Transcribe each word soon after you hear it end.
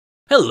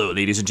Hello,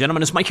 ladies and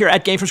gentlemen, it's Mike here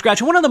at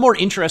Gamefromscratch. One of the more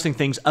interesting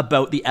things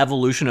about the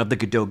evolution of the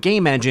Godot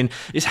game engine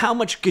is how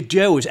much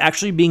Godot is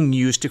actually being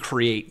used to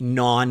create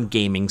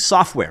non-gaming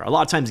software. A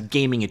lot of times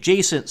gaming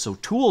adjacent, so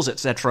tools,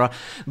 etc.,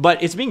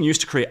 but it's being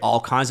used to create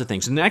all kinds of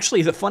things. And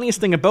actually, the funniest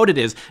thing about it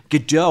is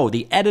Godot,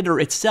 the editor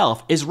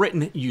itself, is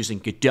written using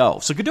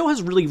Godot. So Godot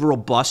has really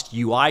robust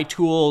UI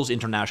tools,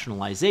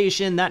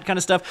 internationalization, that kind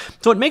of stuff.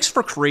 So it makes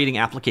for creating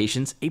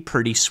applications a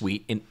pretty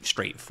sweet and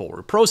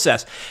straightforward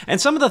process.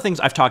 And some of the things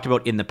I've talked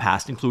about in the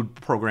past include a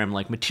program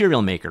like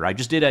Material Maker. I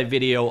just did a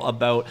video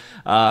about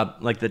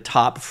like the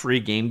top free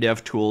game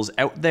dev tools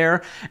out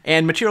there,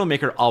 and Material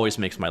Maker always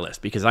makes my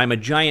list because I'm a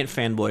giant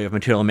fanboy of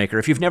Material Maker.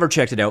 If you've never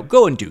checked it out,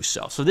 go and do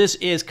so. So this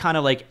is kind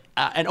of like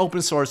an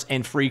open source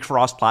and free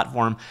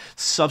cross-platform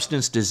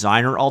Substance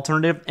Designer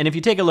alternative. And if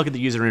you take a look at the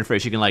user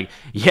interface, you can like,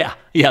 yeah,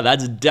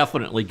 that's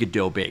definitely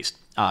Godot based.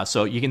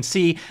 So you can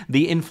see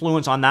the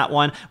influence on that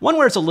one. One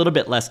where it's a little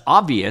bit less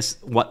obvious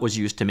what was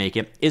used to make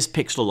it is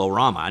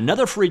Pixelorama,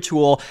 another free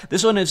tool.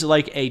 This one is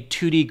like a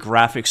 2D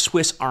graphic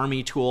Swiss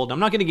Army tool. I'm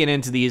not going to get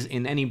into these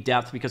in any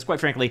depth because, quite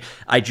frankly,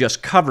 I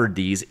just covered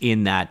these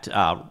in that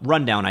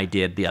rundown I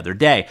did the other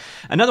day.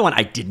 Another one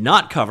I did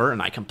not cover,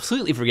 and I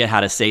completely forget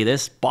how to say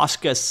this,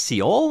 Bosca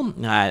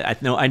Seol.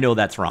 I know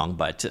that's wrong,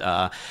 but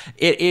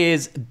it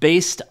is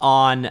based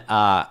on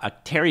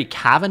Terry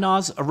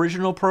Kavanagh's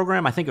original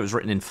program. I think it was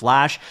written in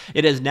Flash.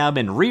 It has now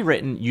been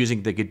rewritten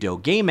using the Godot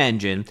game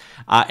engine,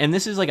 and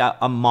this is like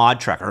a mod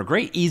tracker, a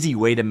great easy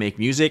way to make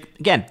music.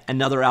 Again,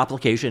 another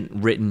application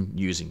written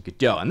using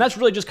Godot, and that's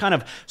really just kind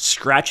of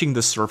scratching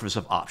the surface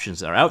of options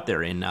that are out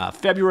there. In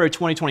February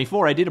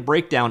 2024, I did a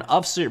breakdown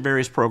of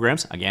various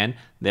programs. Again,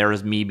 there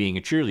is me being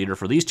a cheerleader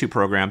for these two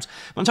programs.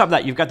 On top of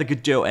that, you've got the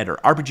Godot editor,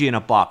 RPG in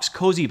a Box,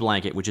 Cozy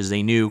Blanket, which is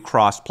a new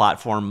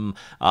cross-platform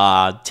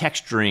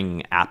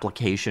texturing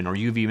application or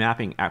UV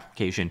mapping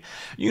application,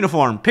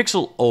 Uniform,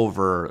 Pixel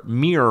Over,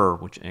 Mirror,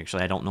 which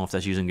actually I don't know if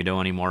that's using Godot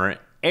anymore,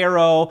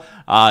 Arrow,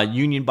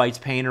 Union Bytes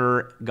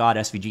Painter, God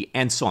SVG,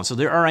 and so on. So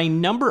there are a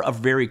number of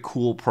very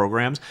cool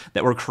programs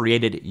that were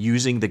created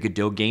using the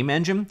Godot game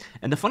engine.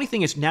 And the funny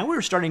thing is now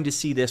we're starting to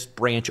see this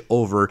branch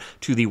over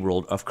to the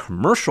world of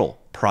commercial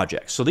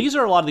projects. So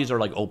a lot of these are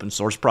like open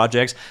source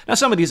projects. Now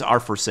some of these are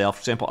for sale. For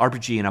example,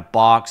 RPG in a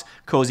Box,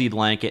 Cozy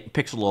Blanket,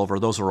 Pixel Over,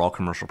 those are all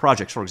commercial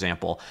projects, for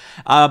example.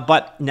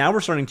 But now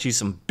we're starting to see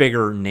some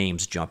bigger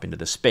names jump into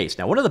the space.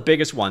 Now one of the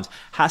biggest ones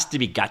has to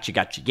be Gotcha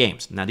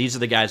Games. Now these are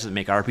the guys that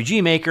make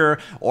RPG Maker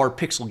or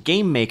Pixel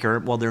Game Maker.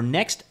 Well, their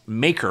next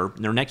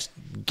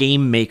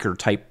game maker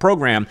type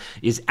program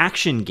is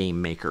Action Game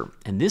Maker.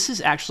 And this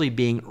is actually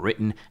being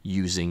written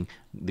using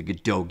the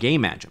Godot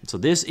game engine. So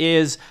this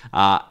is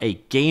a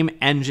game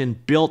engine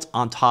built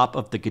on top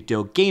of the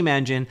Godot game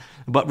engine,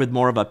 but with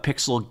more of a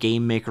pixel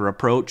game maker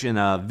approach and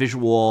a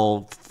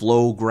visual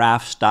flow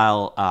graph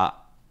style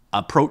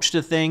approach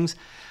to things.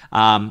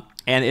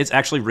 And it's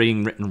actually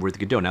written with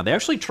Godot. Now, they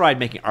actually tried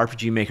making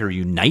RPG Maker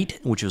Unite,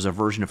 which was a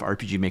version of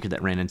RPG Maker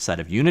that ran inside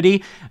of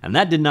Unity, and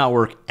that did not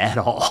work at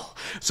all.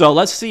 So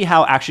let's see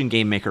how Action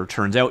Game Maker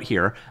turns out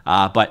here.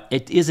 But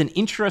it is an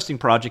interesting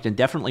project and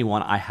definitely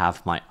one I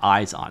have my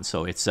eyes on.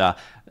 So it's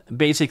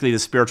basically the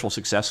spiritual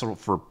successor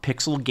for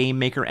Pixel Game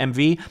Maker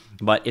MV,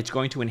 but it's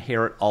going to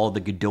inherit all of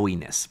the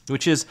Godot-iness,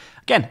 which is,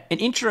 again, an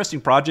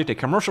interesting project, a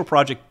commercial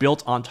project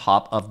built on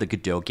top of the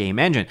Godot game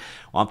engine.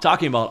 Well, I'm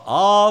talking about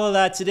all of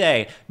that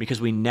today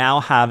because we now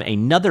have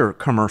another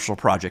commercial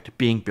project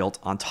being built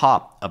on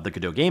top of the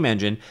Godot game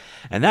engine,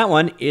 and that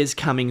one is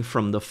coming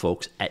from the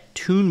folks at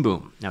Toon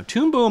Boom. Now,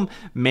 Toon Boom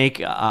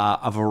make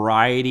a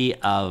variety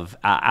of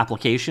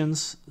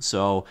applications,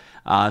 so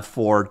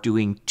for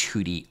doing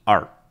 2D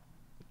art.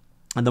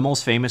 And the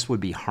most famous would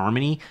be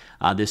Harmony.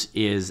 This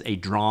is a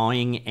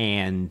drawing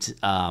and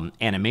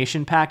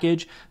animation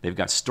package. They've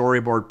got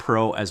Storyboard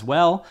Pro as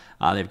well.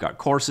 They've got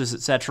courses,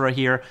 etc.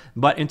 here.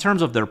 But in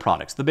terms of their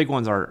products, the big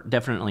ones are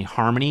definitely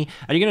Harmony.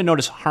 And you're going to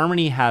notice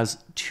Harmony has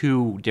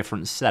two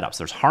different setups.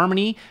 There's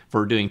Harmony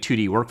for doing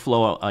 2D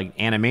workflow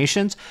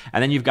animations,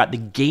 and then you've got the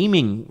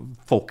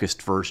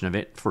gaming-focused version of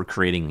it for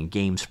creating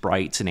game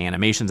sprites and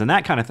animations and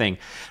that kind of thing.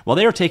 Well,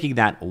 they are taking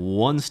that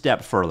one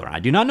step further. I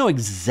do not know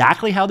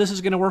exactly how this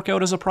is going to work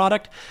out as a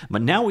product,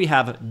 but now we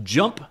have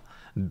Jump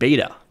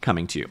Beta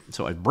coming to you.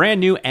 So a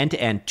brand new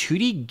end-to-end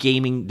 2D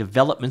gaming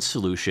development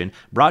solution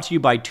brought to you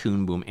by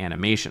Toon Boom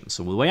Animation.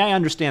 So the way I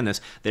understand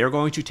this, they're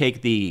going to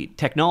take the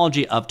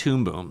technology of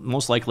Toon Boom,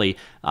 most likely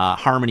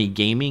Harmony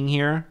Gaming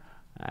here.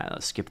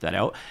 Let's skip that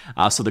out.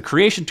 So the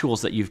creation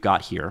tools that you've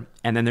got here,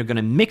 and then they're going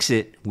to mix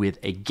it with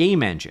a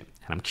game engine.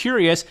 And I'm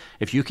curious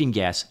if you can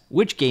guess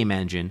which game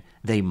engine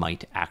they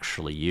might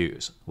actually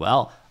use.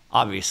 Well,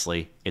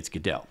 obviously, it's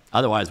Godot.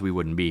 Otherwise, we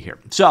wouldn't be here.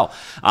 So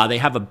they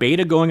have a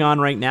beta going on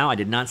right now. I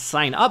did not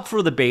sign up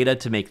for the beta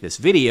to make this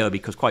video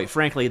because, quite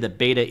frankly, the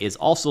beta is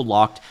also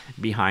locked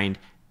behind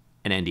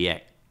an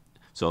NDA.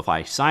 So if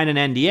I sign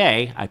an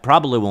NDA, I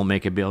probably won't be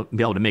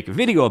able to make a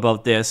video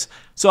about this.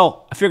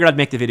 So I figured I'd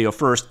make the video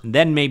first,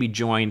 then maybe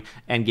join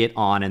and get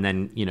on and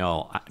then,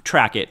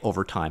 track it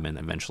over time and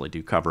eventually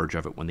do coverage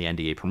of it when the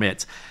NDA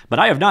permits. But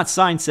I have not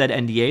signed said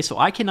NDA, so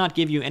I cannot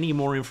give you any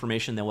more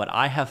information than what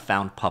I have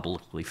found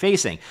publicly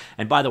facing.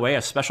 And by the way,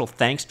 a special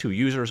thanks to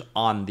users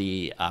on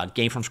the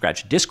Game From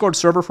Scratch Discord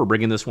server for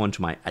bringing this one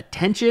to my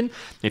attention.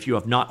 If you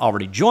have not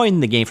already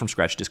joined the Game From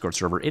Scratch Discord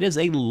server, it is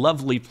a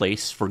lovely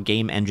place for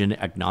game engine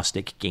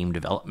agnostic game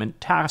development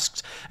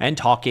tasks and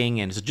talking,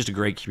 and it's just a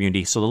great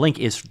community. So the link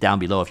is down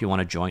below if you want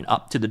to join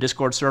up to the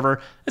Discord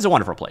server. It's a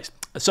wonderful place.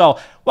 So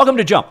welcome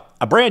to Jump,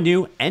 a brand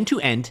new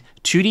end-to-end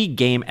 2D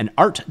game and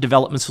art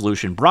development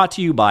solution brought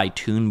to you by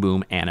Toon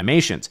Boom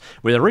Animations.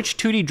 With a rich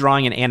 2D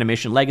drawing and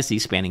animation legacy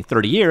spanning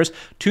 30 years,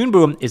 Toon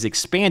Boom is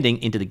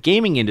expanding into the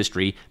gaming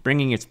industry,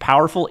 bringing its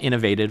powerful,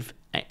 innovative,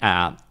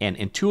 and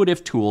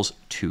intuitive tools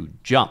to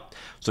Jump.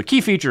 So key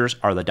features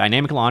are the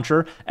dynamic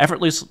launcher,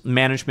 effortless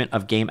management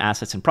of game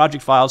assets and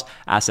project files,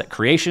 asset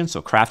creation,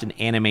 so craft and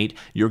animate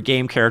your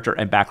game character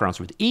and backgrounds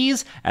with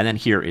ease, and then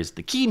here is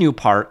the key new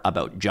part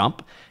about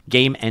Jump,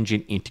 game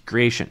engine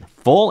integration.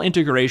 Full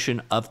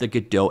integration of the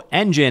Godot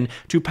engine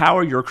to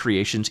power your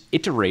creation's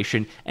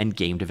iteration and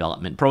game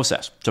development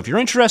process. So if you're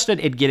interested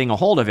in getting a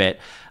hold of it,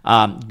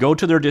 go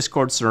to their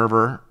Discord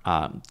server,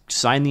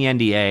 sign the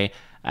NDA,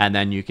 and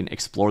then you can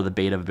explore the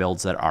beta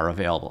builds that are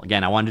available.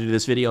 Again, I wanted to do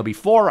this video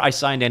before I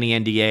signed any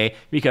NDA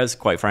because,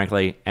 quite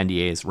frankly,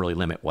 NDAs really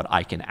limit what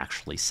I can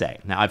actually say.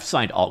 Now, I've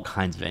signed all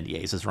kinds of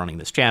NDAs as running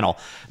this channel,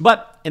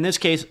 but in this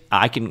case,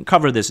 I can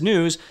cover this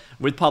news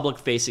with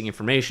public-facing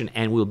information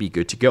and we'll be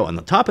good to go. On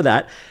the top of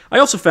that, I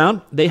also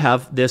found they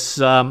have this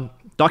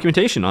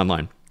documentation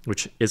online,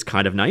 which is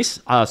kind of nice.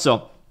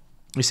 So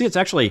you see it's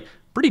actually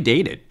pretty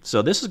dated.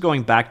 So this is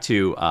going back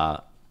to,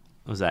 what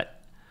was that?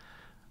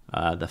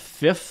 The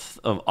 5th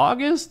of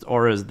August,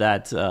 or is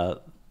that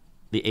the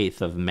 8th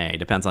of May?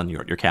 Depends on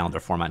your calendar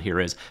format here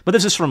is. But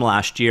this is from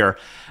last year,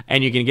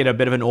 and you can get a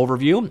bit of an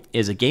overview.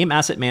 Is a game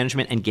asset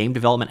management and game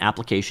development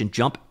application.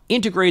 Jump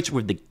integrates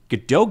with the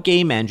Godot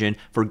game engine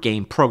for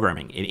game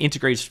programming. It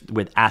integrates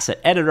with Asset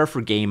Editor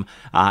for game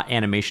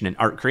animation and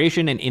art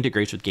creation, and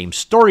integrates with Game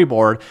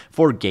Storyboard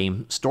for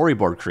game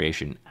storyboard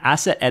creation.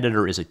 Asset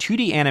Editor is a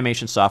 2D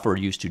animation software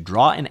used to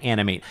draw and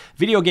animate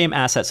video game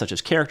assets such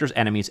as characters,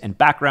 enemies, and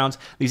backgrounds.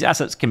 These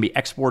assets can be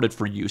exported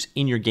for use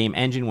in your game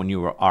engine when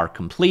you are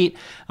complete.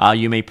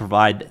 You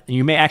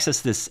may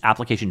access this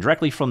application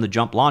directly from the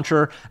Jump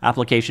Launcher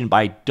application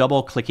by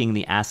double-clicking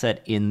the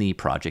asset in the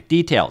project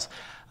details.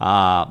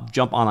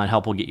 Jump Online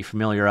Help will get you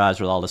familiarized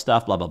with all the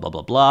stuff, blah, blah, blah,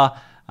 blah, blah.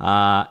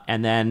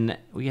 And then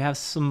we have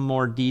some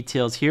more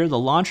details here. The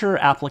launcher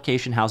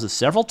application houses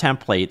several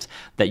templates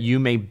that you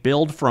may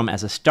build from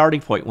as a starting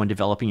point when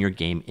developing your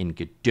game in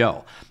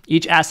Godot.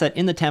 Each asset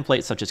in the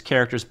template, such as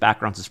characters,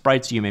 backgrounds, and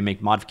sprites, you may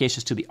make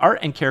modifications to the art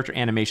and character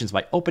animations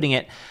by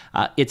opening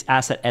its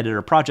asset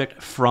editor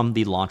project from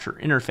the launcher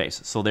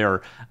interface. So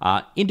they're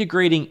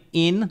integrating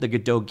in the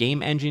Godot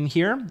game engine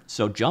here.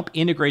 So Jump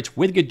integrates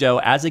with Godot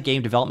as a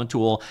game development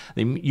tool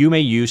that you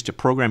may use to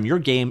program your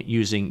game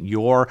using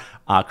your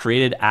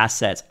created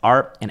assets,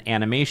 art, and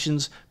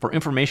animations. For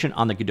information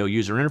on the Godot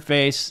user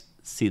interface,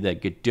 see the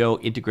Godot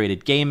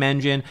integrated game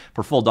engine.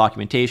 For full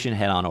documentation,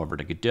 head on over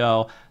to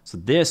Godot. So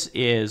this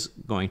is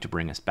going to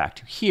bring us back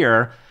to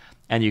here,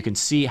 and you can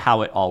see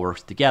how it all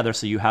works together.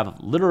 So you have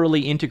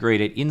literally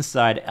integrated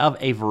inside of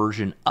a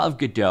version of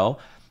Godot.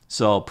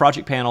 So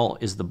project panel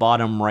is the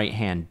bottom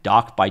right-hand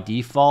dock by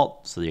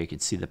default, so you can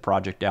see the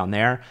project down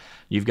there.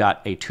 You've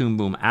got a Toon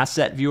Boom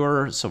asset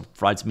viewer, so it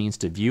provides means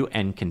to view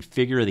and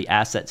configure the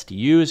assets to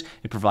use.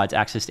 It provides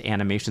access to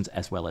animations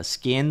as well as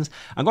skins.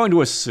 I'm going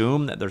to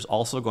assume that there's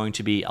also going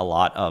to be a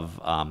lot of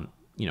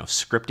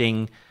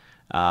scripting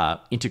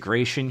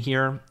integration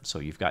here. So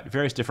you've got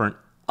various different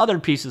other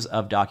pieces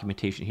of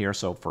documentation here,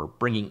 so for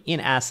bringing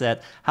in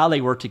assets, how they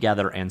work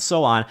together, and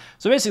so on.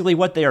 So basically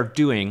what they are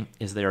doing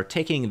is they are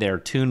taking their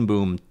Toon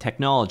Boom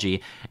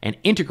technology and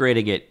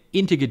integrating it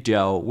into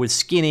Godot with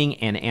skinning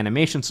and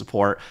animation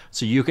support,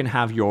 so you can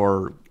have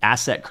your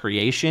asset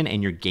creation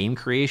and your game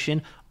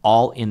creation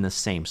all in the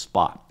same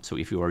spot. So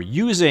if you are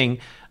using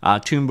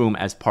Toon Boom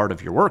as part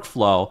of your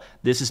workflow,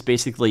 this is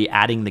basically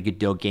adding the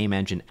Godot game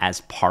engine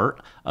as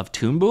part of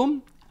Toon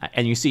Boom.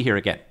 And you see here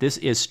again, this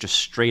is just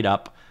straight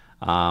up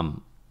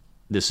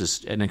this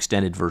is an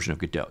extended version of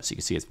Godot. So you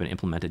can see it's been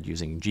implemented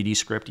using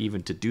GDScript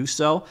even to do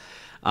so.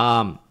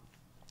 And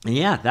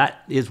yeah,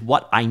 that is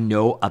what I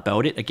know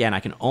about it. Again, I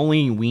can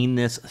only wean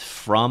this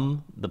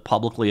from the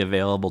publicly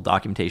available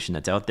documentation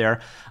that's out there.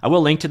 I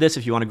will link to this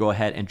if you want to go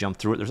ahead and jump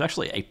through it. There's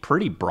actually a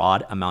pretty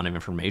broad amount of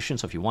information.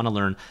 So if you want to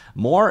learn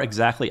more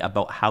exactly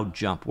about how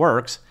Jump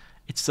works,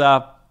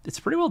 it's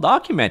pretty well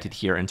documented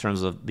here in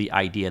terms of the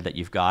idea that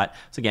you've got.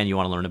 So again, you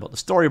want to learn about the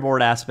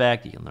storyboard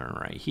aspect. You can learn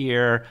right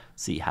here,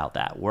 see how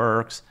that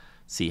works,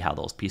 see how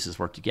those pieces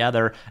work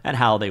together, and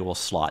how they will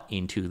slot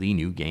into the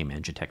new game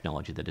engine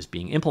technology that is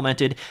being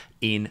implemented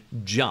in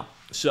Jump.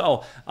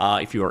 So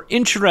if you are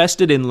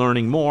interested in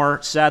learning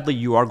more, sadly,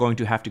 you are going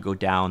to have to go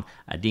down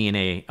an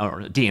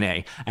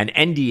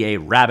NDA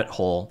rabbit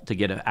hole to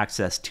get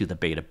access to the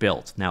beta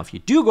build. Now, if you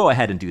do go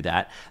ahead and do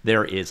that,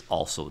 there is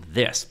also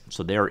this.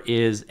 So there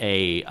is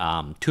a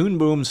Toon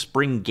Boom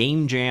Spring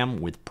Game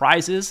Jam with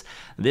prizes.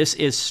 This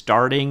is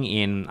starting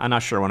in, I'm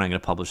not sure when I'm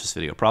going to publish this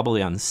video,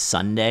 probably on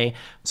Sunday.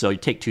 So you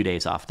take 2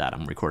 days off that.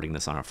 I'm recording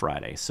this on a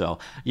Friday. So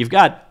you've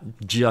got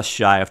just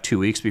shy of 2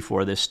 weeks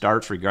before this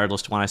starts,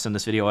 regardless to when I send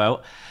this video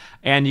out.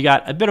 And you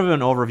got a bit of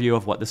an overview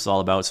of what this is all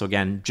about. So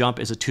again, Jump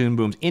is a Toon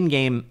Boom's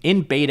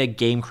in-beta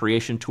game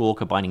creation tool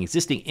combining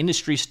existing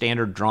industry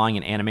standard drawing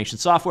and animation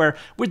software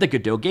with the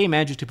Godot game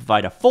engine to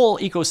provide a full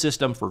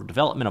ecosystem for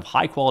development of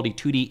high-quality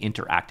 2D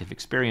interactive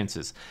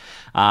experiences.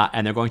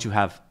 And they're going to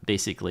have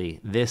basically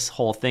this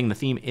whole thing. The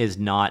theme is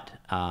not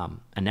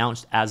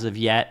announced as of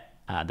yet.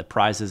 The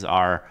prizes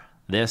are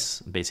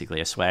this,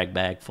 basically a swag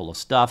bag full of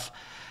stuff.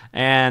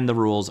 And the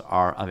rules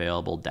are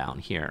available down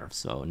here.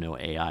 So no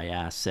AI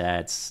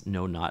assets,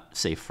 no not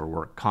safe for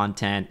work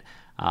content,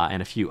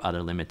 and a few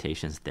other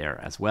limitations there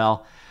as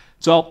well.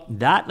 So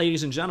that,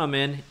 ladies and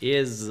gentlemen,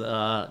 is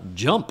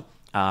Jump.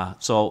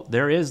 So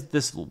there is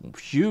this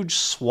huge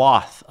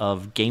swath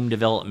of game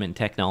development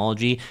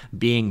technology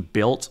being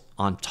built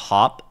on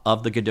top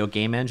of the Godot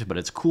game engine, but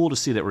it's cool to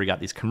see that we got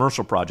these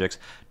commercial projects.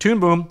 Toon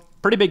Boom,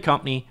 pretty big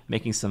company,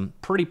 making some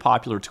pretty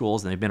popular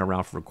tools, and they've been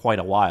around for quite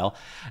a while.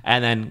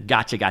 And then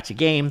Gotcha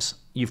Games,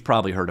 you've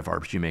probably heard of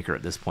RPG Maker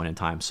at this point in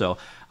time. So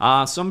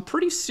some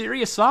pretty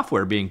serious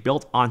software being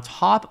built on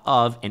top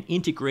of and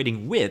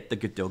integrating with the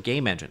Godot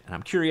game engine. And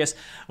I'm curious,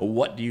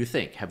 what do you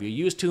think? Have you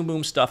used Toon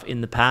Boom stuff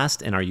in the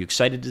past, and are you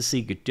excited to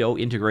see Godot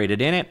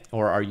integrated in it,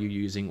 or are you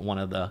using one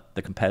of the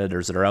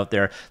competitors that are out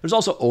there? There's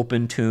also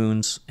Open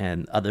Tunes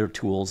and other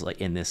tools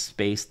like in this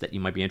space that you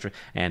might be interested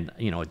in. And,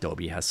 you know,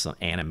 Adobe has some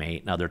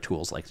Animate and other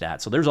tools like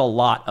that. So there's a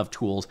lot of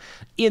tools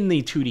in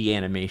the 2D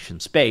animation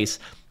space.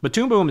 But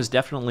Toon Boom has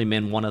definitely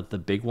been one of the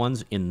big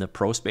ones in the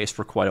pro space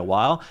for quite a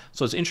while.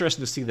 So it's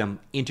interesting to see them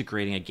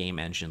integrating a game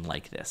engine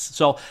like this.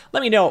 So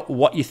let me know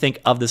what you think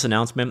of this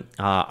announcement.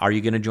 Are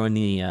you going to join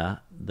the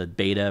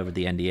beta or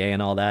the NDA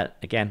and all that?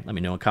 Again, let me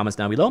know in comments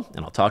down below,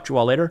 and I'll talk to you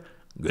all later.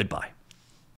 Goodbye.